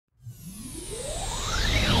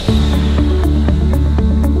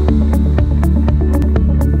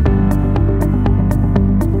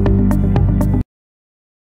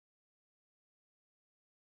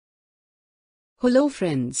Hello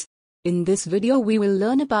friends. In this video we will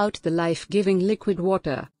learn about the life-giving liquid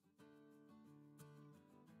water.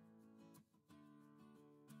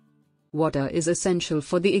 Water is essential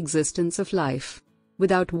for the existence of life.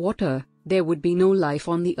 Without water, there would be no life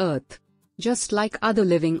on the earth. Just like other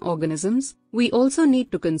living organisms, we also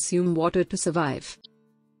need to consume water to survive.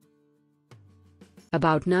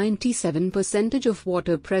 About 97% of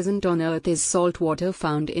water present on Earth is salt water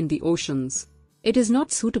found in the oceans. It is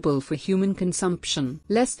not suitable for human consumption.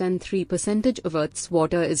 Less than 3% of Earth's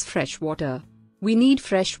water is fresh water. We need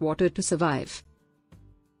fresh water to survive.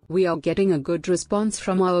 We are getting a good response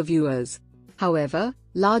from our viewers. However,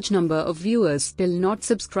 large number of viewers still not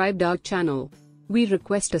subscribed our channel. We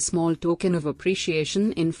request a small token of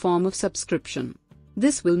appreciation in form of subscription.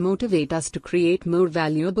 This will motivate us to create more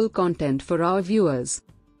valuable content for our viewers.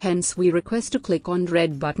 Hence we request to click on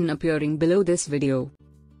red button appearing below this video.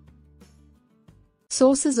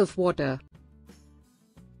 Sources of water.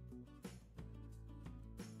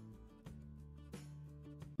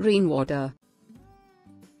 Rainwater.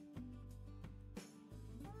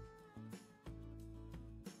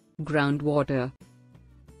 Groundwater.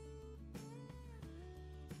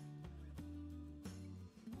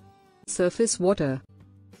 Surface water.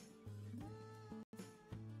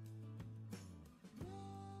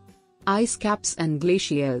 Ice caps and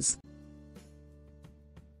glaciers.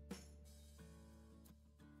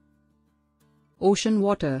 Ocean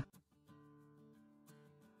water.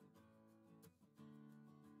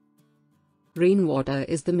 Rainwater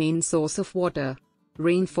is the main source of water.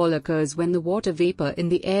 Rainfall occurs when the water vapor in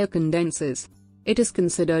the air condenses. It is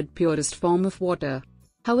considered purest form of water.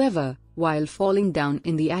 However, while falling down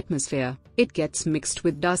in the atmosphere, it gets mixed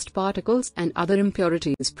with dust particles and other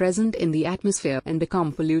impurities present in the atmosphere and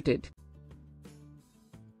become polluted.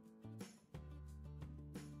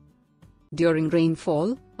 During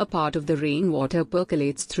rainfall, a part of the rainwater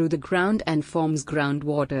percolates through the ground and forms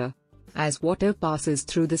groundwater. As water passes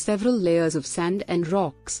through the several layers of sand and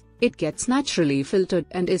rocks, it gets naturally filtered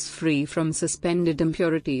and is free from suspended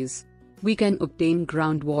impurities. We can obtain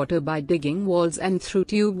groundwater by digging wells and through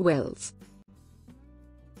tube wells.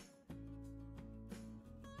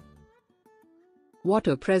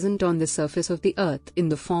 Water present on the surface of the earth in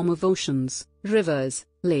the form of oceans, rivers,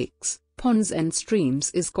 lakes, ponds and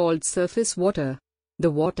streams is called surface water.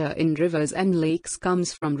 The water in rivers and lakes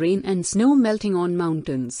comes from rain and snow melting on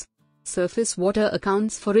mountains. Surface water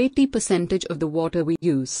accounts for 80% of the water we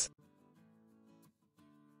use.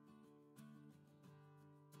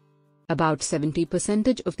 About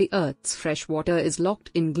 70% of the Earth's fresh water is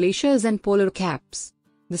locked in glaciers and polar caps.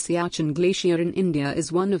 The Siachen Glacier in India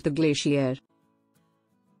is one of the glaciers.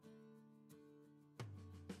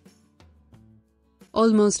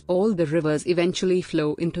 Almost all the rivers eventually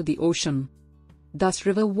flow into the ocean. Thus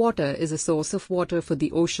river water is a source of water for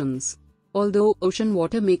the oceans. Although ocean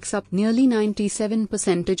water makes up nearly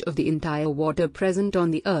 97% of the entire water present on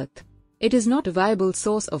the earth, it is not a viable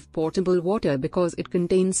source of potable water because it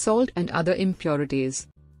contains salt and other impurities.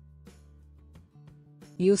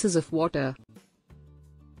 Uses of water.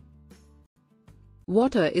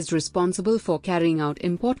 Water is responsible for carrying out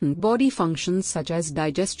important body functions such as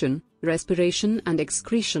digestion, respiration and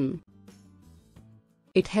excretion.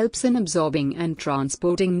 It helps in absorbing and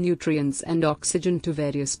transporting nutrients and oxygen to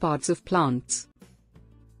various parts of plants.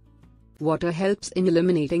 Water helps in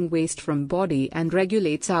eliminating waste from body and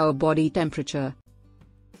regulates our body temperature.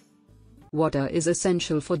 Water is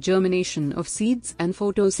essential for germination of seeds and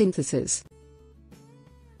photosynthesis.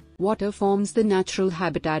 Water forms the natural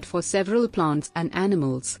habitat for several plants and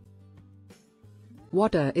animals.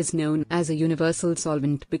 Water is known as a universal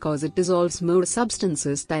solvent because it dissolves more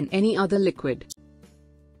substances than any other liquid.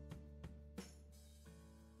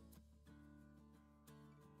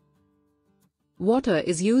 Water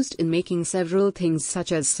is used in making several things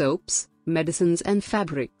such as soaps, medicines and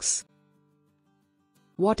fabrics.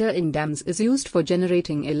 Water in dams is used for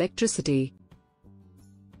generating electricity.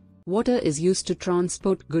 Water is used to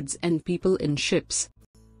transport goods and people in ships.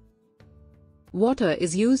 Water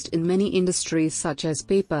is used in many industries such as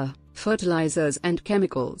paper, fertilizers and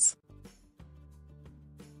chemicals.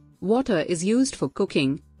 Water is used for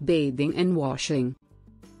cooking, bathing and washing.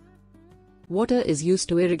 Water is used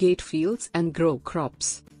to irrigate fields and grow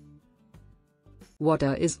crops.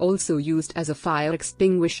 Water is also used as a fire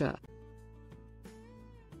extinguisher.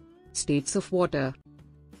 States of water.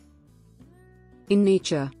 In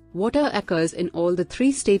nature, water occurs in all the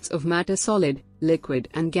three states of matter: solid, liquid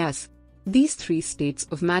and gas. These three states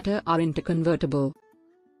of matter are interconvertible.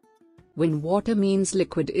 When water means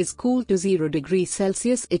liquid is cooled to 0 degrees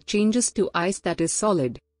Celsius, it changes to ice that is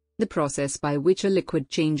solid. The process by which a liquid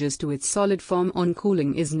changes to its solid form on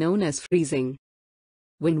cooling is known as freezing.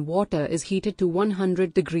 When water is heated to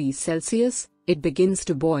 100 degrees Celsius, it begins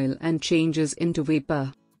to boil and changes into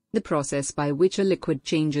vapor. The process by which a liquid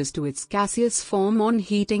changes to its gaseous form on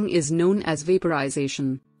heating is known as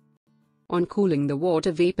vaporization. On cooling the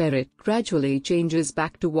water vapor, it gradually changes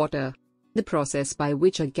back to water. The process by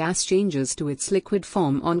which a gas changes to its liquid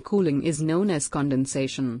form on cooling is known as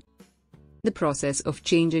condensation. The process of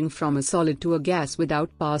changing from a solid to a gas without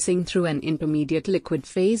passing through an intermediate liquid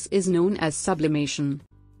phase is known as sublimation.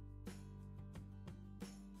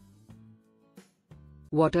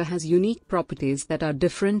 Water has unique properties that are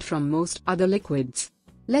different from most other liquids.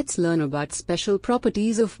 Let's learn about special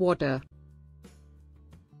properties of water.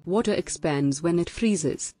 Water expands when it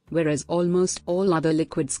freezes, whereas almost all other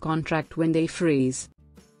liquids contract when they freeze.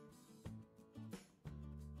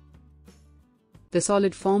 The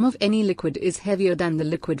solid form of any liquid is heavier than the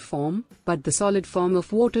liquid form, but the solid form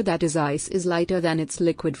of water, that is ice, is lighter than its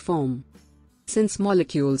liquid form. Since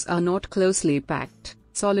molecules are not closely packed,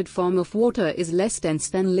 solid form of water is less dense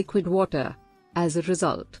than liquid water. As a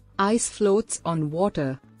result, ice floats on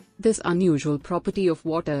water. This unusual property of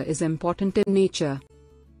water is important in nature.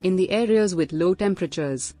 In the areas with low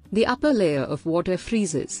temperatures, the upper layer of water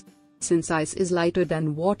freezes. Since ice is lighter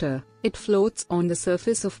than water, it floats on the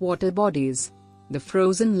surface of water bodies. The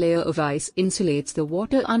frozen layer of ice insulates the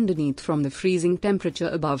water underneath from the freezing temperature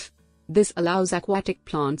above. This allows aquatic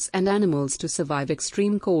plants and animals to survive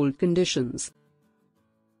extreme cold conditions.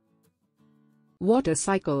 Water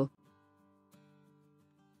cycle.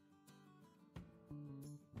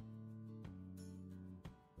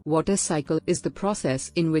 Water cycle is the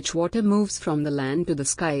process in which water moves from the land to the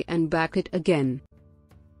sky and back it again.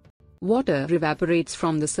 Water evaporates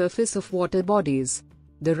from the surface of water bodies.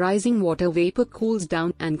 The rising water vapor cools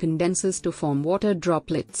down and condenses to form water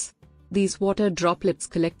droplets. These water droplets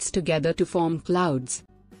collect together to form clouds.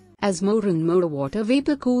 As more and more water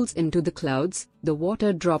vapor cools into the clouds, the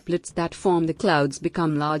water droplets that form the clouds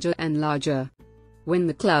become larger and larger. When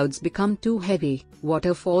the clouds become too heavy,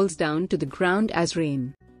 water falls down to the ground as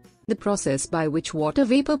rain. The process by which water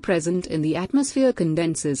vapor present in the atmosphere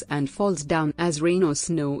condenses and falls down as rain or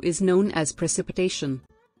snow is known as precipitation.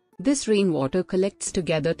 This rainwater collects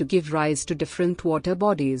together to give rise to different water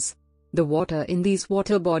bodies. The water in these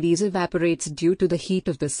water bodies evaporates due to the heat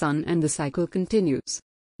of the sun, and the cycle continues.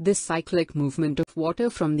 This cyclic movement of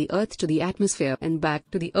water from the earth to the atmosphere and back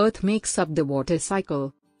to the earth makes up the water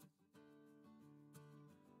cycle.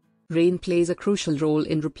 Rain plays a crucial role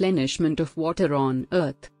in replenishment of water on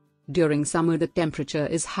earth. During summer the temperature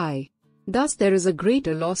is high. Thus there is a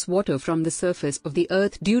greater loss of water from the surface of the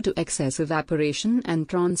earth due to excess evaporation and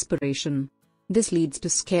transpiration. This leads to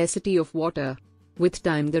scarcity of water. With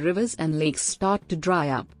time the rivers and lakes start to dry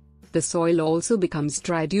up. The soil also becomes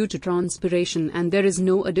dry due to transpiration and there is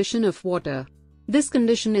no addition of water. This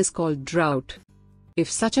condition is called drought. If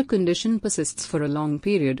such a condition persists for a long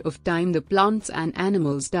period of time, the plants and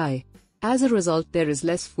animals die. As a result, there is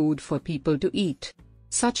less food for people to eat.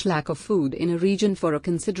 Such lack of food in a region for a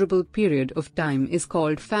considerable period of time is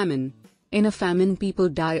called famine. In a famine, people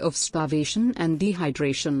die of starvation and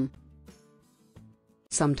dehydration.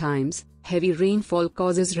 Sometimes, heavy rainfall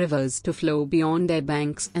causes rivers to flow beyond their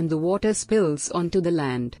banks and the water spills onto the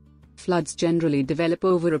land. Floods generally develop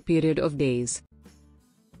over a period of days.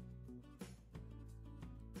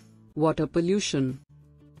 Water pollution.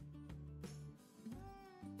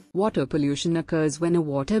 Water pollution occurs when a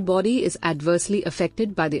water body is adversely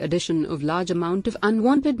affected by the addition of large amount of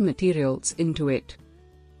unwanted materials into it.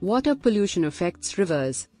 Water pollution affects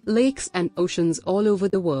rivers, lakes and oceans all over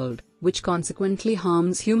the world, which consequently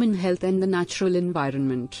harms human health and the natural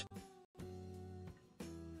environment.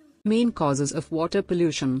 Main causes of water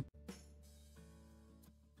pollution: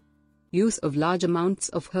 use of large amounts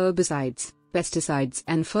of herbicides, pesticides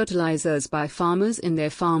and fertilizers by farmers in their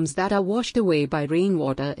farms that are washed away by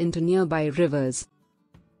rainwater into nearby rivers.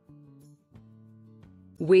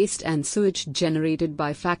 Waste and sewage generated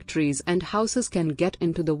by factories and houses can get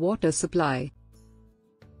into the water supply.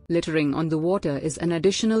 Littering on the water is an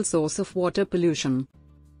additional source of water pollution.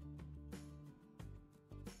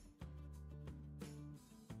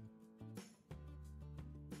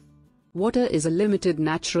 Water is a limited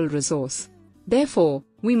natural resource. Therefore,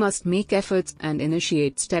 we must make efforts and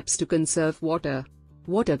initiate steps to conserve water.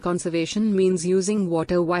 Water conservation means using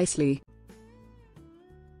water wisely.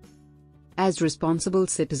 As responsible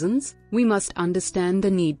citizens, we must understand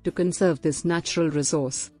the need to conserve this natural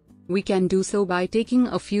resource. We can do so by taking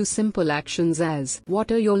a few simple actions as: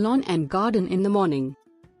 water your lawn and garden in the morning.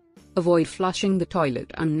 Avoid flushing the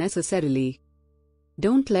toilet unnecessarily.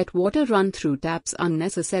 Don't let water run through taps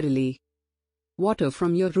unnecessarily. Water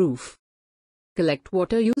from your roof. Collect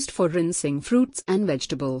water used for rinsing fruits and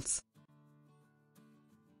vegetables.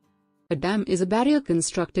 A dam is a barrier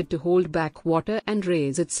constructed to hold back water and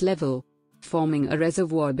raise its level, forming a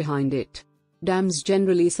reservoir behind it. Dams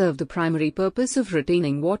generally serve the primary purpose of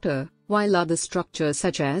retaining water, while other structures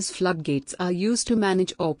such as floodgates are used to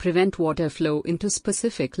manage or prevent water flow into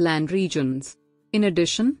specific land regions. In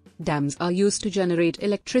addition, dams are used to generate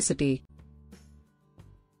electricity.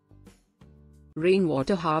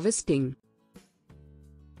 Rainwater harvesting.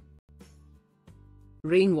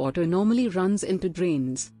 Rainwater normally runs into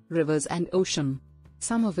drains, rivers and ocean.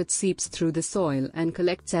 Some of it seeps through the soil and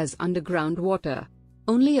collects as underground water.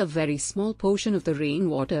 Only a very small portion of the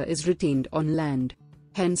rainwater is retained on land.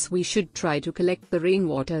 Hence we should try to collect the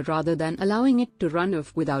rainwater rather than allowing it to run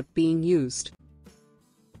off without being used.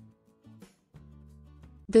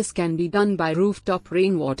 This can be done by rooftop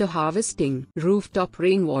rainwater harvesting. Rooftop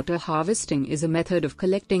rainwater harvesting is a method of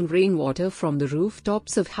collecting rainwater from the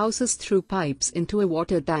rooftops of houses through pipes into a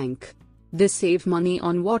water tank. This saves money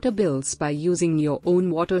on water bills by using your own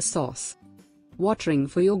water source. Watering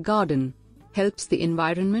for your garden helps the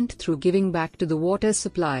environment through giving back to the water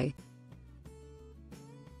supply.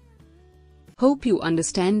 Hope you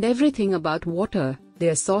understand everything about water,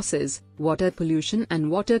 their sources, water pollution and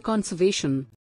water conservation.